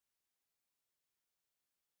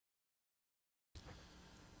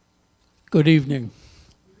Good evening.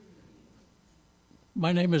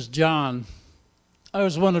 My name is John. I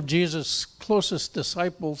was one of Jesus' closest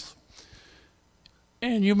disciples,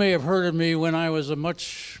 and you may have heard of me when I was a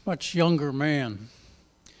much younger man.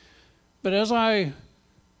 But as I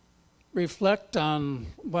reflect on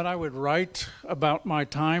what I would write about my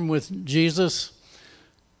time with Jesus,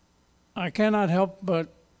 I cannot help but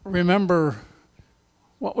remember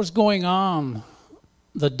what was going on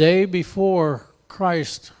the day before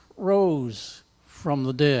Christ rose from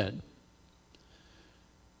the dead.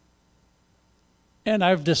 And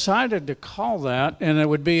I've decided to call that, and it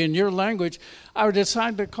would be in your language, I would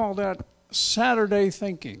decide to call that Saturday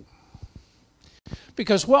thinking.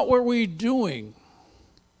 Because what were we doing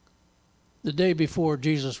the day before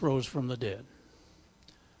Jesus rose from the dead?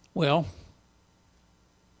 Well,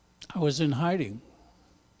 I was in hiding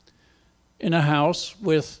in a house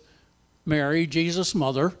with Mary, Jesus'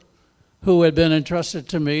 mother, who had been entrusted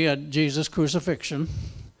to me at Jesus' crucifixion.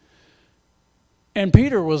 And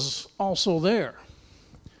Peter was also there.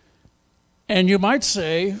 And you might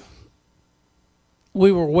say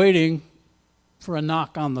we were waiting for a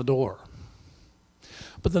knock on the door.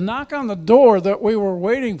 But the knock on the door that we were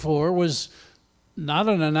waiting for was not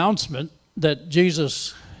an announcement that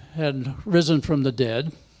Jesus had risen from the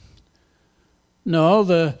dead. No,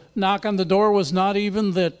 the knock on the door was not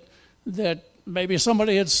even that maybe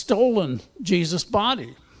somebody had stolen Jesus'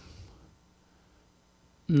 body.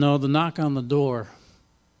 No, the knock on the door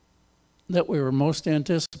that we were most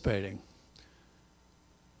anticipating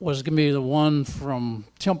was going to be the one from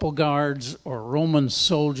temple guards or Roman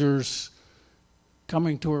soldiers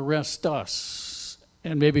coming to arrest us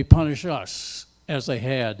and maybe punish us as they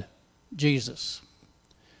had Jesus.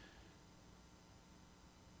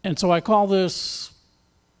 And so I call this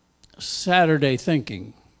Saturday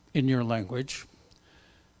thinking in your language,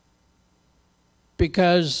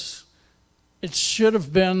 because it should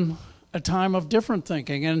have been a time of different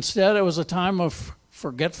thinking. And instead, it was a time of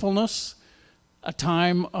forgetfulness, a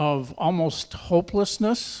time of almost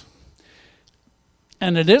hopelessness.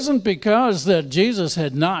 And it isn't because that Jesus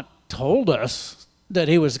had not told us that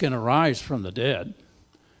he was going to rise from the dead.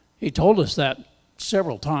 He told us that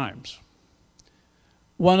several times.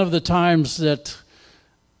 One of the times that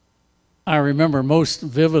I remember most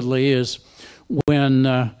vividly is when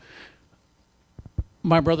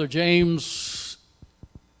my brother James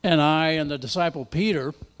and I and the disciple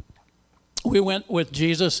Peter, we went with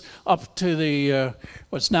Jesus up to the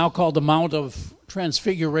what's now called the Mount of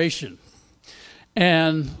Transfiguration.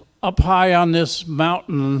 And up high on this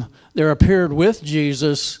mountain, there appeared with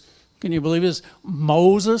Jesus, can you believe this,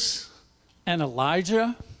 Moses and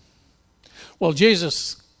Elijah. Well,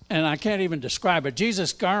 Jesus, and I can't even describe it,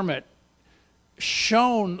 Jesus' garment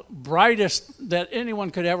shone brightest that anyone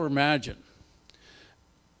could ever imagine.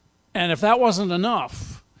 And if that wasn't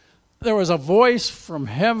enough, there was a voice from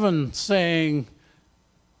heaven saying,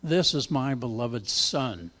 "This is my beloved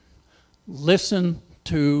Son. Listen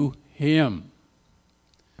to him."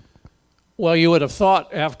 Well, you would have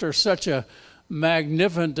thought after such a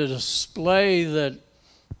magnificent display that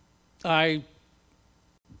I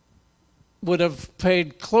would have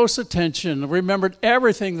paid close attention, remembered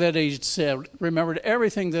everything that he said, remembered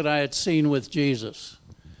everything that I had seen with Jesus.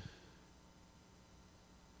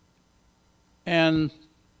 And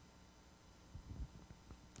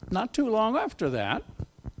not too long after that,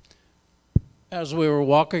 as we were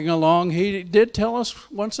walking along, he did tell us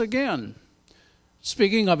once again,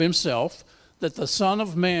 speaking of himself, that the Son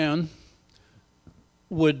of Man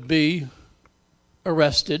would be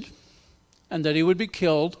arrested and that he would be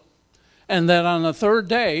killed, and that on the third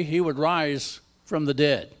day he would rise from the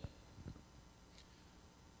dead.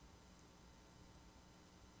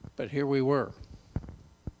 But here we were,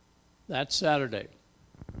 that Saturday,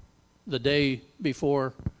 the day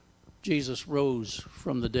before Jesus rose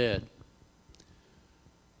from the dead.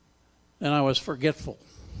 And I was forgetful.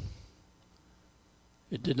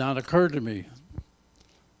 It did not occur to me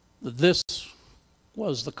that this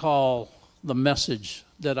was the call, the message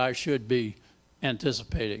that I should be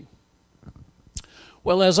anticipating.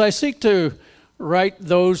 Well, as I seek to write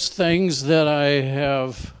those things that I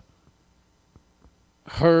have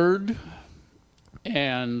heard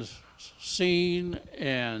and seen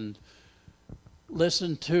and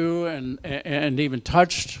listened to and even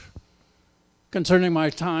touched concerning my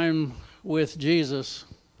time with Jesus,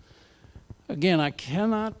 again, I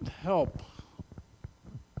cannot help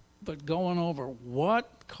but going over what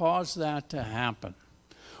caused that to happen.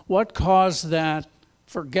 What caused that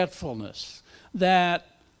forgetfulness, that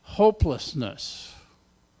hopelessness?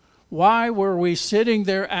 Why were we sitting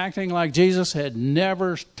there acting like Jesus had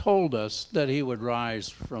never told us that he would rise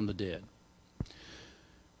from the dead?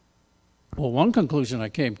 Well, one conclusion I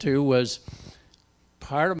came to was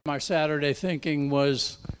part of my Saturday thinking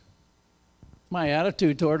was my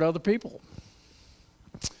attitude toward other people.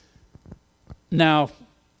 Now,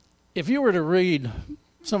 if you were to read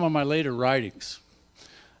some of my later writings,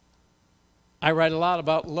 I write a lot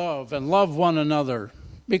about love and love one another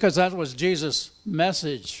because that was Jesus'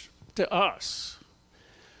 message to us.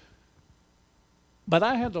 But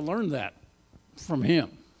I had to learn that from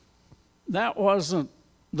him. That wasn't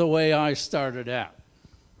the way I started out.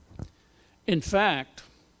 In fact,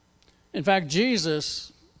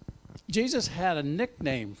 Jesus had a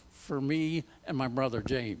nickname for me and my brother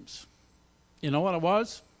James. You know what it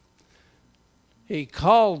was? He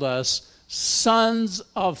called us sons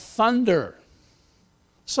of thunder.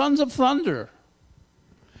 Sons of thunder.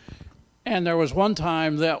 And there was one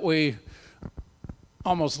time that we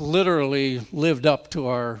almost literally lived up to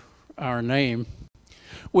our name.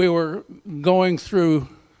 We were going through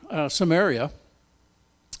Samaria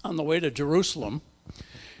on the way to Jerusalem,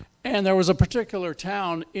 and there was a particular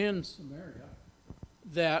town in Samaria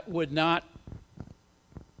that would not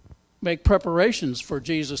make preparations for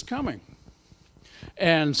Jesus coming.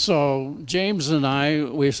 And so James and I,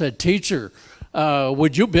 we said, "Teacher,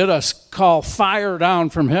 would you bid us call fire down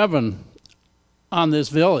from heaven on this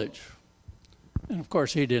village?" And of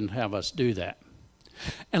course, he didn't have us do that.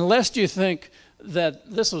 And lest you think that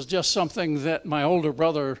this was just something that my older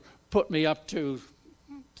brother put me up to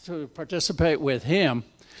participate with him,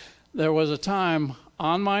 there was a time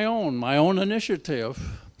on my own initiative,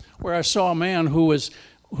 where I saw a man who was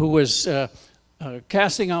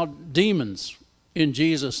casting out demons in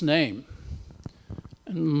Jesus' name.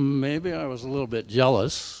 And maybe I was a little bit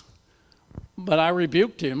jealous, but I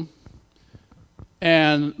rebuked him.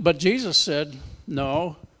 But Jesus said,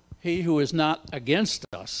 "No, he who is not against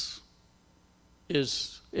us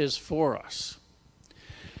is for us."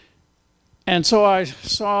 And so I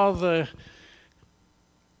saw the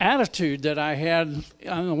attitude that I had.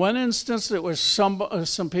 On one instance, it was some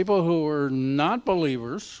people who were not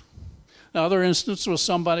believers. The other instance was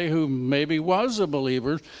somebody who maybe was a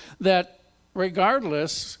believer, that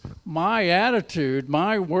regardless, my attitude,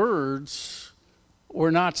 my words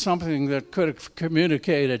were not something that could have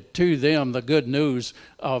communicated to them the good news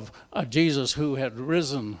of a Jesus who had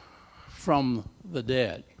risen from the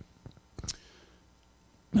dead.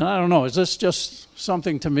 And I don't know, is this just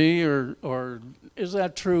something to me, or is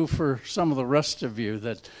that true for some of the rest of you,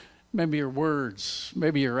 that maybe your words,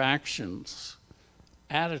 maybe your actions,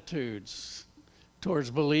 attitudes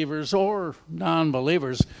towards believers or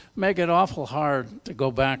non-believers make it awful hard to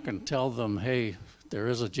go back and tell them, hey, there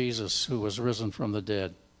is a Jesus who was risen from the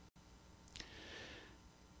dead?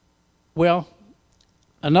 Well,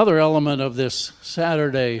 another element of this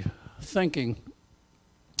Saturday thinking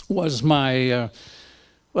was my,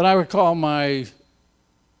 what I would call my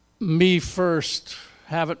me first,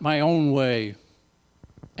 have it my own way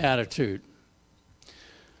attitude.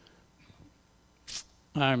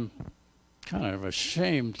 I'm kind of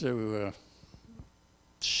ashamed to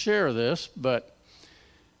share this, but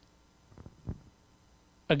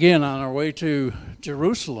again, on our way to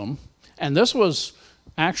Jerusalem, and this was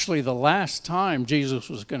actually the last time Jesus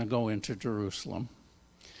was going to go into Jerusalem.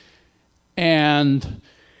 And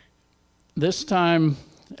this time,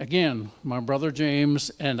 again, my brother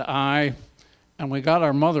James and I, and we got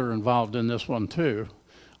our mother involved in this one too,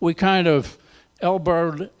 we kind of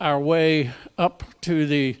elbowed our way up to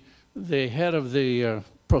the head of the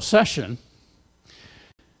procession.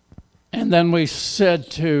 And then we said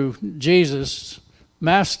to Jesus,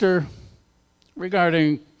 Master,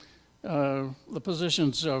 regarding the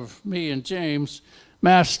positions of me and James,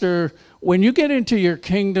 Master, when you get into your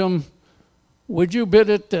kingdom, would you bid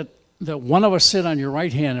it that one of us sit on your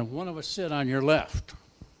right hand and one of us sit on your left?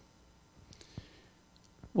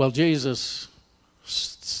 Well, Jesus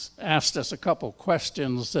asked us a couple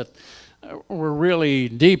questions that were really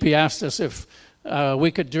deep. He asked us if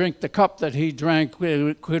we could drink the cup that he drank.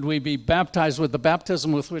 Could we be baptized with the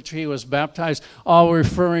baptism with which he was baptized? All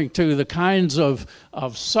referring to the kinds of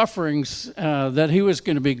sufferings that he was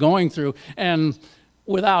going to be going through. And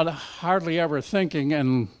without hardly ever thinking,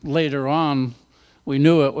 and later on, we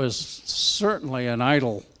knew it was certainly an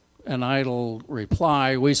idle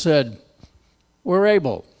reply. We said, we're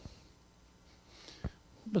able.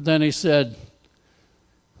 But then he said,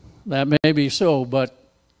 that may be so, but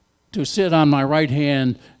to sit on my right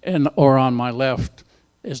hand or on my left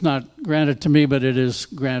is not granted to me, but it is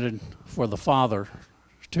granted for the Father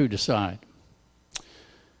to decide.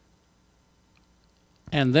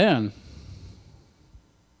 And then,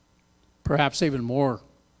 perhaps even more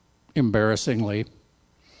embarrassingly,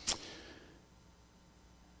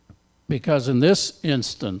 Because in this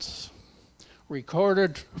instance,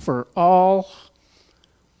 recorded for all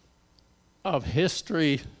of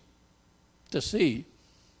history to see,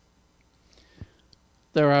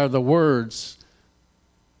 there are the words,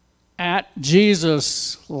 at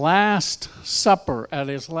Jesus' last supper, at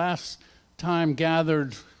his last time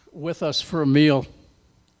gathered with us for a meal.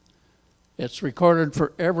 It's recorded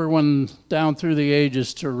for everyone down through the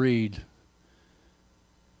ages to read.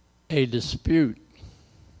 A dispute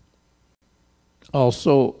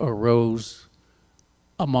also arose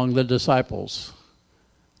among the disciples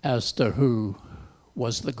as to who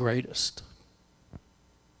was the greatest.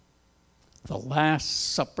 The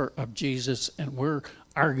Last Supper of Jesus, and we're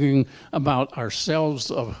arguing about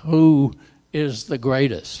ourselves of who is the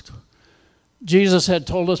greatest. Jesus had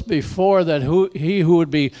told us before that he who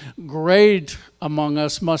would be great among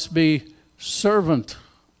us must be servant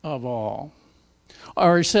of all.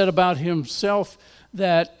 Or he said about himself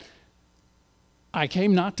that I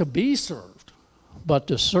came not to be served, but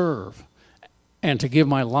to serve and to give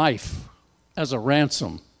my life as a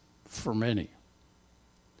ransom for many.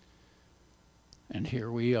 And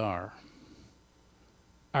here we are,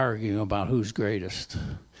 arguing about who's greatest.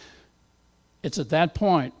 It's at that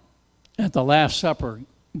point, at the Last Supper,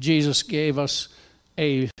 Jesus gave us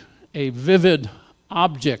a vivid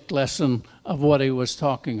object lesson of what he was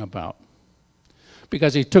talking about.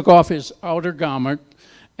 Because he took off his outer garment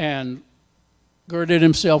and girded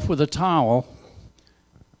himself with a towel,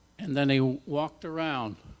 and then he walked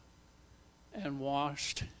around and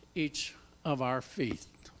washed each of our feet.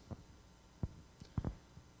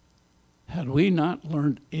 Had we not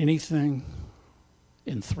learned anything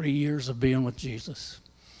in 3 years of being with Jesus?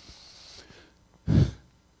 To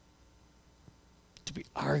be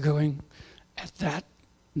arguing at that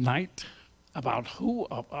night about who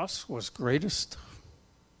of us was greatest?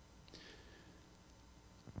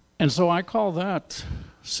 And so I call that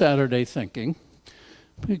Saturday thinking,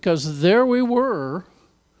 because there we were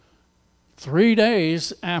 3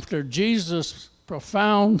 days after Jesus'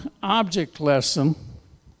 profound object lesson,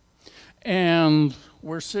 and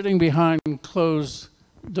we're sitting behind closed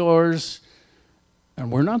doors,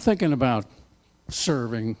 and we're not thinking about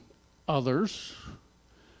serving others.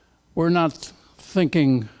 We're not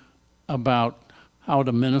thinking about how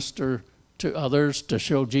to minister to others, to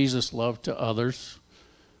show Jesus' love to others.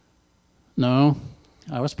 No,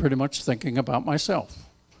 I was pretty much thinking about myself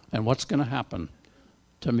and what's going to happen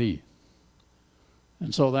to me.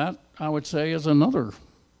 And so that, I would say, is another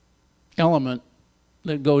element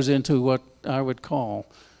that goes into what I would call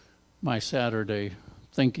my Saturday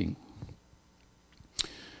thinking.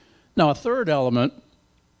 Now, a third element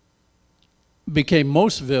became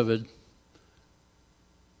most vivid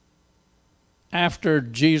after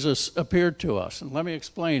Jesus appeared to us. And let me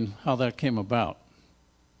explain how that came about.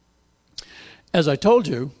 As I told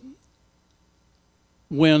you,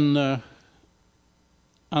 when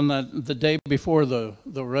on the day before the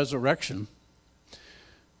resurrection,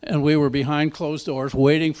 and we were behind closed doors,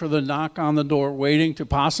 waiting for the knock on the door, waiting to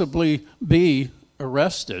possibly be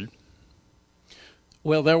arrested.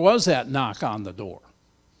 Well, there was that knock on the door,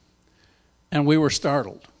 and we were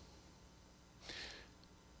startled.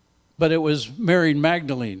 But it was Mary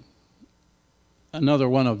Magdalene, another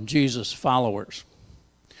one of Jesus' followers.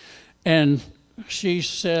 And she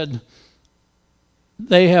said,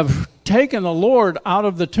 "They have taken the Lord out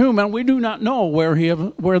of the tomb, and we do not know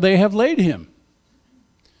where they have laid him."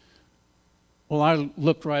 Well, I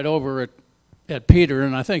looked right over at Peter,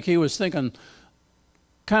 and I think he was thinking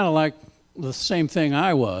kind of like the same thing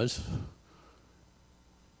I was.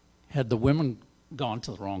 Had the women gone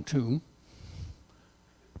to the wrong tomb?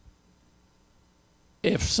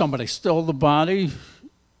 If somebody stole the body,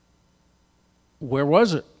 where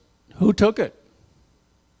was it? Who took it?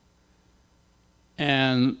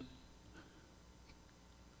 And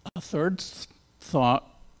a third thought,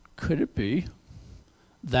 could it be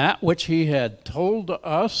that which he had told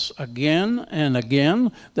us again and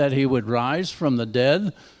again, that he would rise from the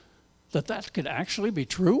dead, that could actually be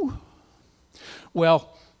true?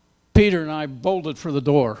 Well, Peter and I bolted for the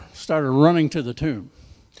door, started running to the tomb.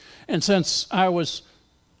 And since I was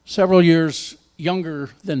several years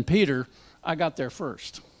younger than Peter, I got there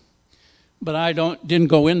first. But I didn't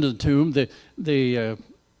go into the tomb. The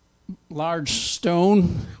large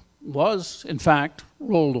stone was, in fact,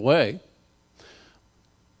 rolled away.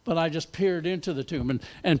 But I just peered into the tomb.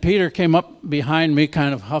 And Peter came up behind me,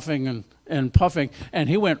 kind of huffing and puffing, and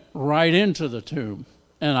he went right into the tomb.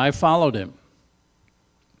 And I followed him.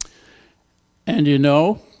 And you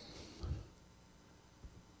know,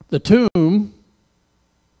 the tomb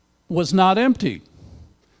was not empty.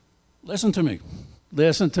 Listen to me.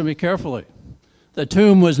 Listen to me carefully. The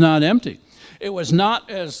tomb was not empty. It was not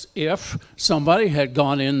as if somebody had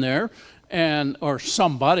gone in there or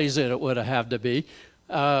somebody's it would have had to be,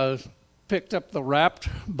 picked up the wrapped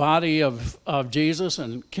body of Jesus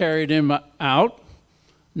and carried him out.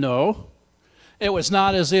 No. It was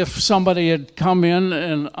not as if somebody had come in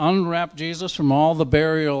and unwrapped Jesus from all the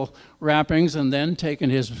burial wrappings and then taken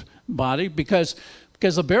his body, because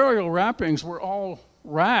the burial wrappings were all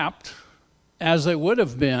wrapped as they would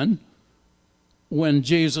have been when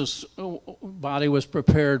Jesus' body was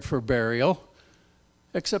prepared for burial,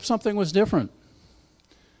 except something was different.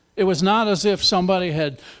 It was not as if somebody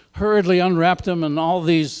had hurriedly unwrapped them and all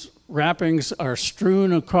these wrappings are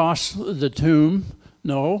strewn across the tomb.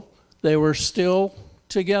 No, they were still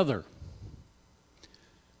together.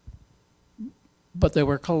 But they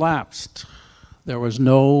were collapsed. There was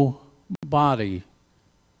no body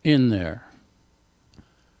in there.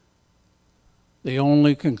 The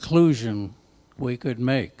only conclusion we could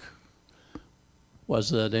make was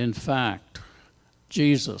that, in fact,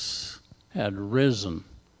 Jesus had risen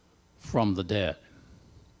from the dead.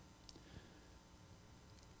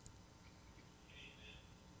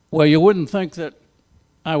 Well, you wouldn't think that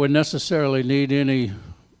I would necessarily need any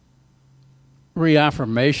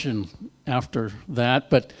reaffirmation after that,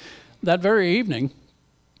 but that very evening,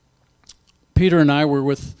 Peter and I were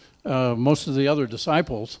with most of the other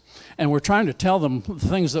disciples, and we're trying to tell them the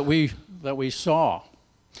things that we saw.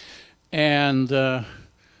 And about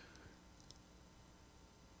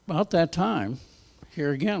that time,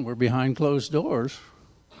 here again, we're behind closed doors,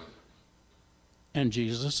 and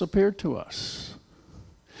Jesus appeared to us.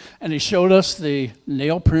 And he showed us the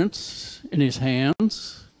nail prints in his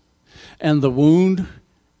hands and the wound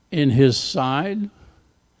in his side,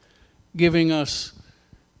 giving us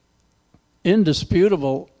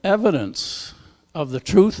indisputable evidence of the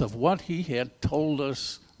truth of what he had told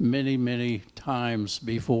us many, many times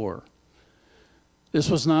before. This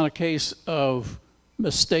was not a case of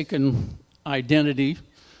mistaken identity.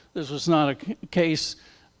 This was not a case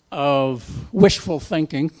of wishful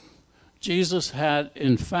thinking. Jesus had,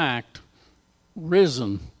 in fact,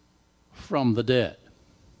 risen from the dead.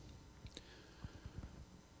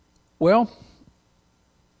 Well,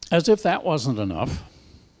 as if that wasn't enough,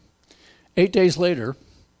 8 days later,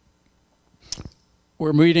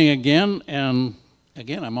 we're meeting again, and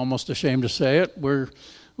again, I'm almost ashamed to say it,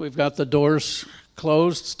 we've got the doors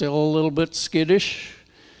closed, still a little bit skittish,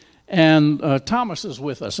 and Thomas is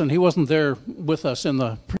with us, and he wasn't there with us in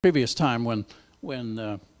the previous time when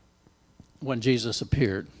Jesus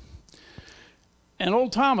appeared. And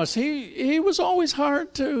old Thomas, he was always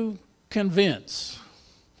hard to convince.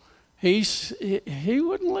 He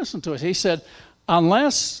wouldn't listen to us. He said,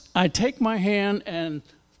 unless I take my hand and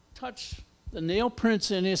touch the nail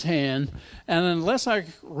prints in his hand, and unless I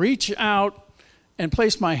reach out and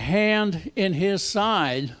place my hand in his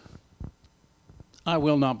side, I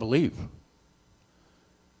will not believe.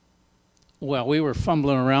 Well, we were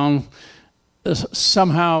fumbling around.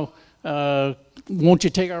 Somehow, won't you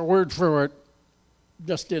take our word for it?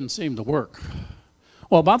 Just didn't seem to work.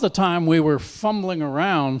 Well, about the time we were fumbling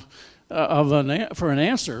around for an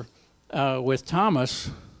answer with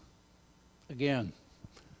Thomas, again,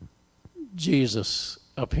 Jesus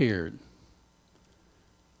appeared.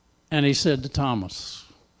 And he said to Thomas,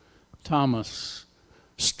 Thomas,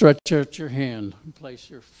 stretch out your hand and place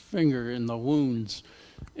your finger in the wounds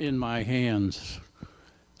in my hands.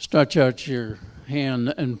 Stretch out your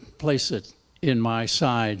hand and place it in my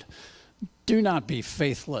side. Do not be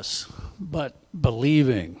faithless, but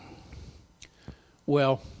believing.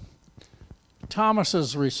 Well,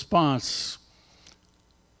 Thomas's response,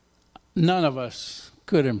 none of us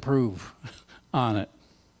could improve on it.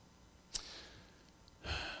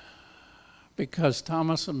 Because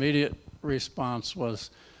Thomas' immediate response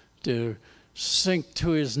was to sink to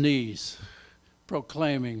his knees,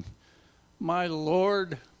 proclaiming, my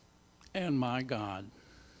Lord and my God.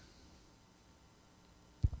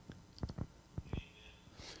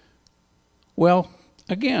 Well,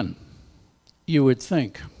 again, you would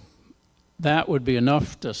think that would be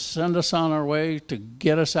enough to send us on our way, to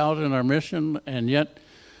get us out in our mission, and yet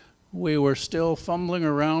we were still fumbling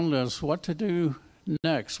around as what to do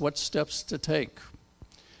next, what steps to take.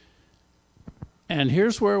 And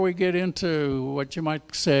here's where we get into what you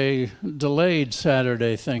might say delayed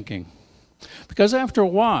Saturday thinking. Because after a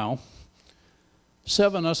while,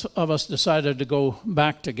 7 of us decided to go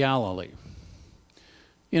back to Galilee.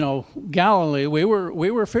 You know, Galilee, we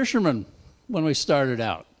were fishermen when we started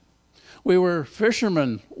out. We were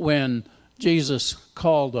fishermen when Jesus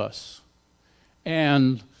called us.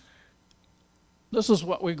 And This is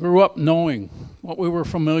what we grew up knowing, what we were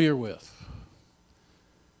familiar with.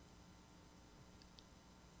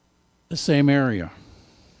 The same area.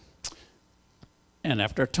 And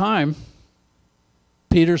after a time,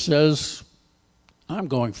 Peter says, I'm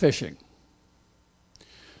going fishing.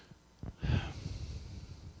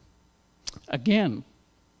 Again,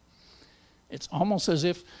 it's almost as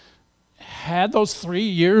if had those 3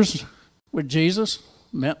 years with Jesus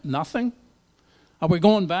meant nothing. Are we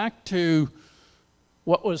going back to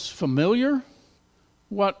what was familiar,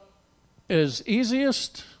 what is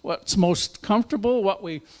easiest, what's most comfortable, what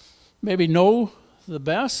we maybe know the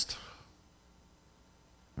best?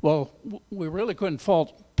 Well, we really couldn't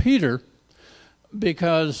fault Peter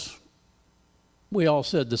because we all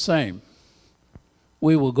said the same.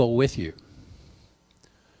 We will go with you.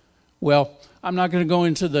 Well, I'm not going to go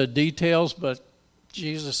into the details, but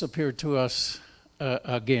Jesus appeared to us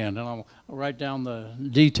again, and I'll write down the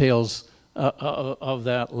details of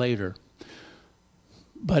that later.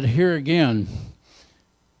 But here again,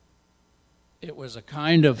 it was a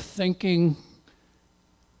kind of thinking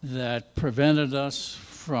that prevented us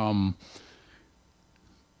from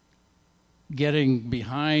getting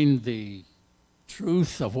behind the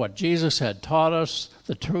truth of what Jesus had taught us,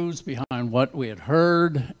 the truths behind what we had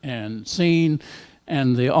heard and seen,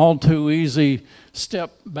 and the all too easy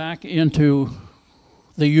step back into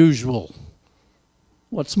the usual,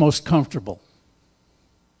 what's most comfortable.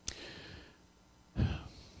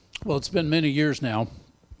 Well, it's been many years now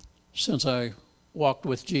since I walked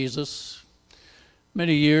with Jesus,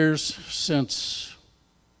 many years since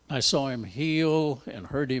I saw him heal and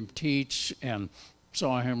heard him teach and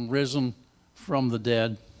saw him risen from the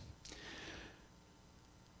dead.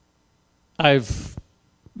 I've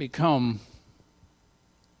become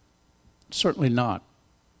certainly not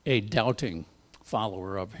a doubting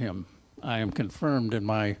follower of him. I am confirmed in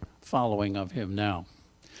my following of him now.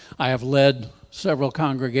 I have led several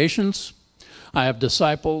congregations. I have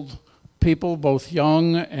discipled people, both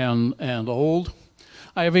young and old.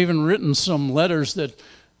 I have even written some letters that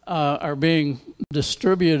are being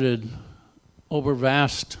distributed over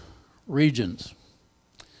vast regions.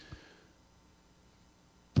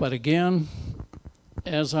 But again,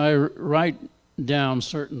 as I write down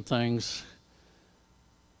certain things,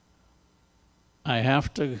 I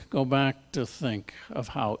have to go back to think of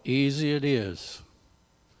how easy it is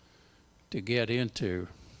to get into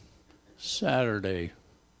Saturday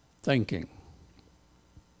thinking.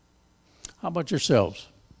 How about yourselves?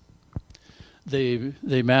 The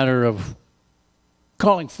matter of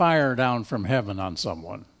calling fire down from heaven on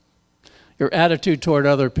someone. Your attitude toward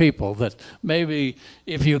other people that maybe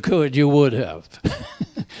if you could, you would have.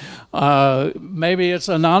 Maybe it's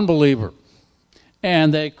a non-believer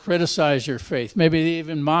and they criticize your faith. Maybe they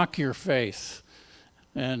even mock your faith.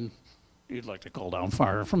 And you'd like to call down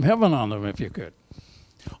fire from heaven on them if you could.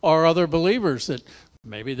 Or other believers that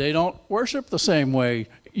maybe they don't worship the same way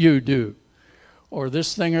you do. Or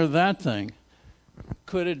this thing or that thing.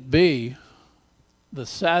 Could it be the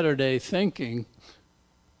Saturday thinking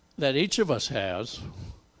that each of us has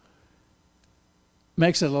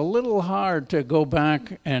makes it a little hard to go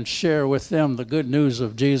back and share with them the good news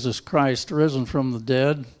of Jesus Christ risen from the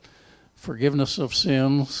dead, forgiveness of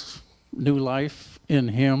sins, new life in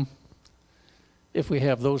him, if we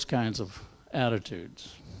have those kinds of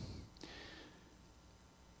attitudes?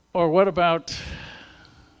 Or what about,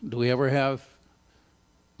 do we ever have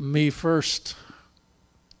me first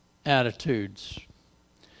attitudes?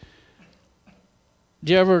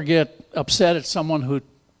 Do you ever get upset at someone who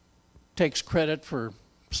takes credit for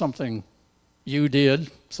something you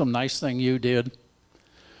did, some nice thing you did?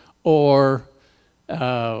 Or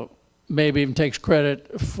maybe even takes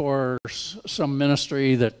credit for some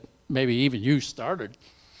ministry that maybe even you started,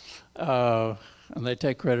 and they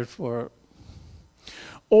take credit for it?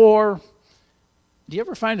 Or do you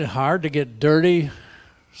ever find it hard to get dirty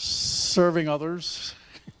serving others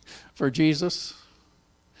for Jesus?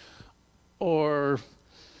 Or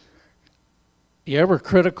you ever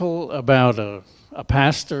critical about a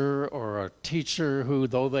pastor or a teacher who,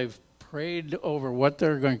 though they've prayed over what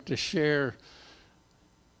they're going to share,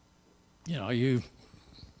 you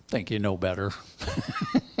think you know better?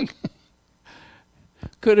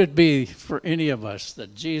 Could it be for any of us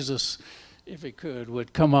that Jesus, if he could,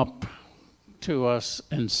 would come up to us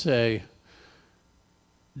and say,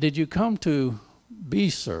 did you come to be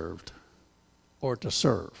served or to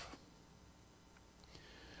serve?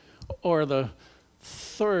 Or the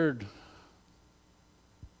third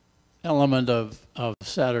element of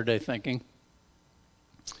Saturday thinking,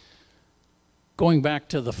 going back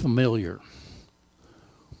to the familiar.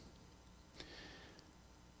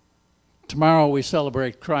 Tomorrow we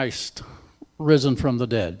celebrate Christ risen from the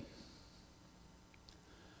dead.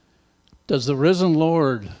 Does the risen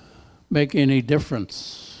Lord make any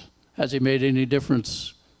difference? Has he made any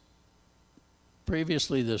difference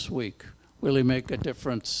previously this week? Will he make a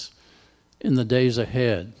difference in the days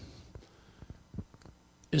ahead?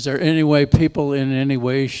 Is there any way people in any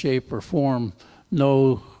way, shape, or form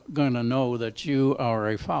gonna know that you are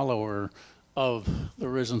a follower of the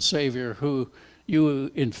risen Savior who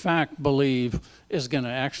you in fact believe is gonna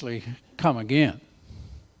actually come again?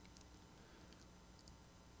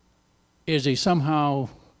 Is he somehow,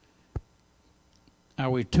 are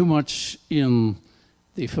we too much in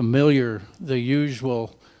the familiar, the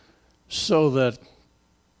usual, so that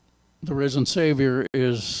the risen Savior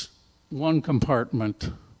is one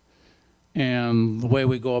compartment and the way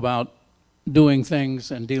we go about doing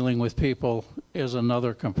things and dealing with people is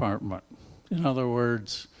another compartment? In other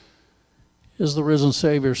words, is the risen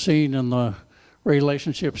Savior seen in the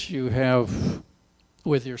relationships you have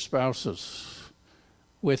with your spouses,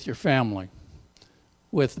 with your family,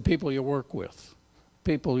 with the people you work with,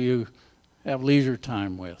 people you have leisure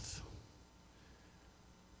time with?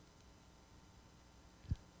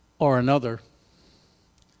 Or another,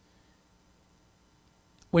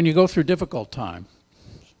 when you go through difficult time,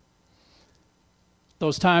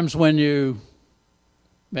 those times when you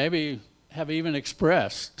maybe have even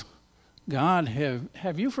expressed, God,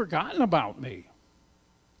 have you forgotten about me?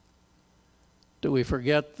 Do we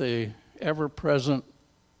forget the ever-present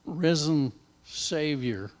risen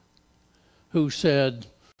Savior who said,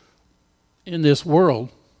 in this world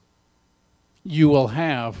you will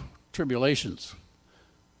have tribulations,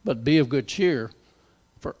 but be of good cheer,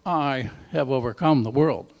 for I have overcome the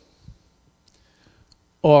world?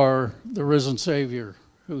 Or the risen Savior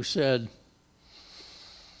who said,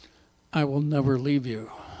 I will never leave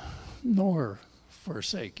you nor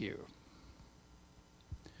forsake you.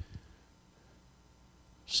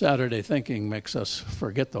 Saturday thinking makes us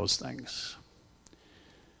forget those things.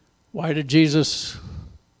 Why did Jesus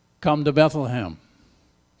come to Bethlehem?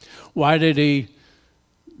 Why did he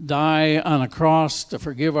die on a cross to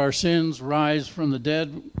forgive our sins, rise from the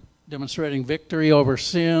dead, demonstrating victory over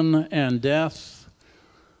sin and death?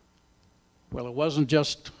 Well, it wasn't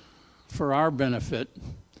just for our benefit.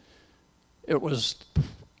 It was,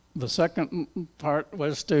 the second part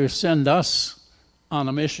was to send us on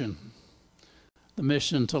a mission. The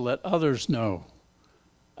mission to let others know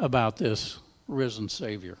about this risen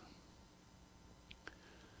Savior.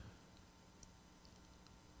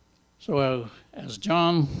 So as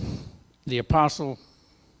John the Apostle,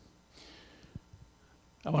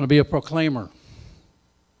 I want to be a proclaimer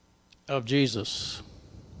of Jesus.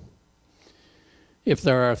 If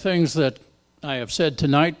there are things that I have said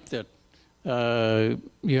tonight that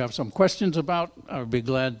you have some questions about, I would be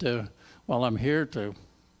glad to, while I'm here, to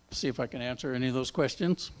see if I can answer any of those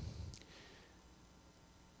questions.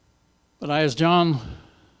 But I, as John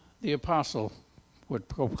the Apostle, would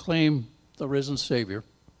proclaim the risen Savior.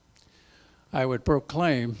 I would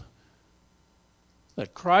proclaim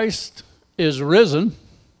that Christ is risen.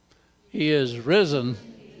 He is risen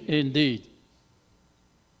indeed.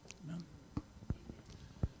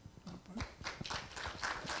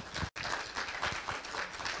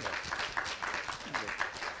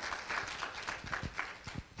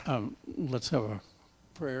 Let's have a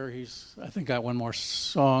prayer. I think got one more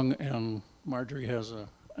song, and Marjorie has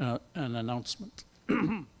an announcement.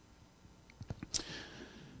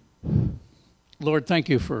 Lord, thank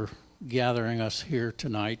you for gathering us here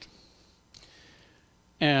tonight.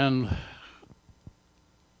 And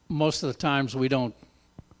most of the times we don't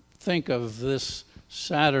think of this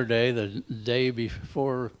Saturday, the day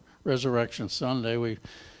before Resurrection Sunday.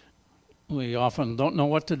 We often don't know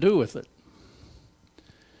what to do with it.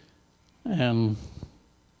 And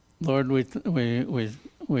Lord, we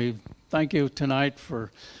thank you tonight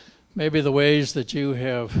for maybe the ways that you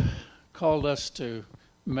have called us to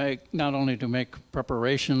make, not only to make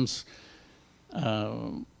preparations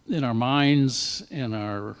in our minds, in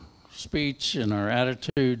our speech, in our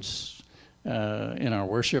attitudes, in our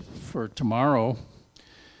worship for tomorrow,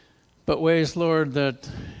 but ways, Lord, that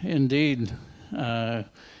indeed,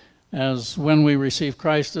 as when we receive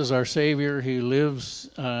Christ as our Savior, He lives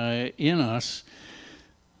in us,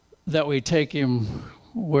 that we take Him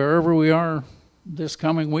wherever we are this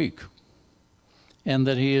coming week, and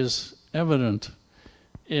that He is evident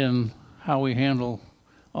in how we handle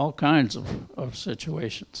all kinds of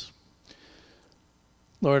situations.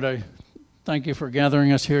 Lord, I thank you for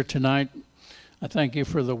gathering us here tonight. I thank you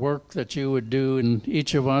for the work that you would do in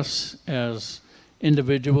each of us as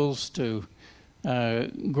individuals to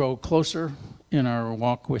grow closer in our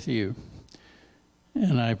walk with you.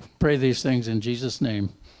 And I pray these things in Jesus' name.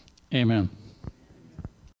 Amen.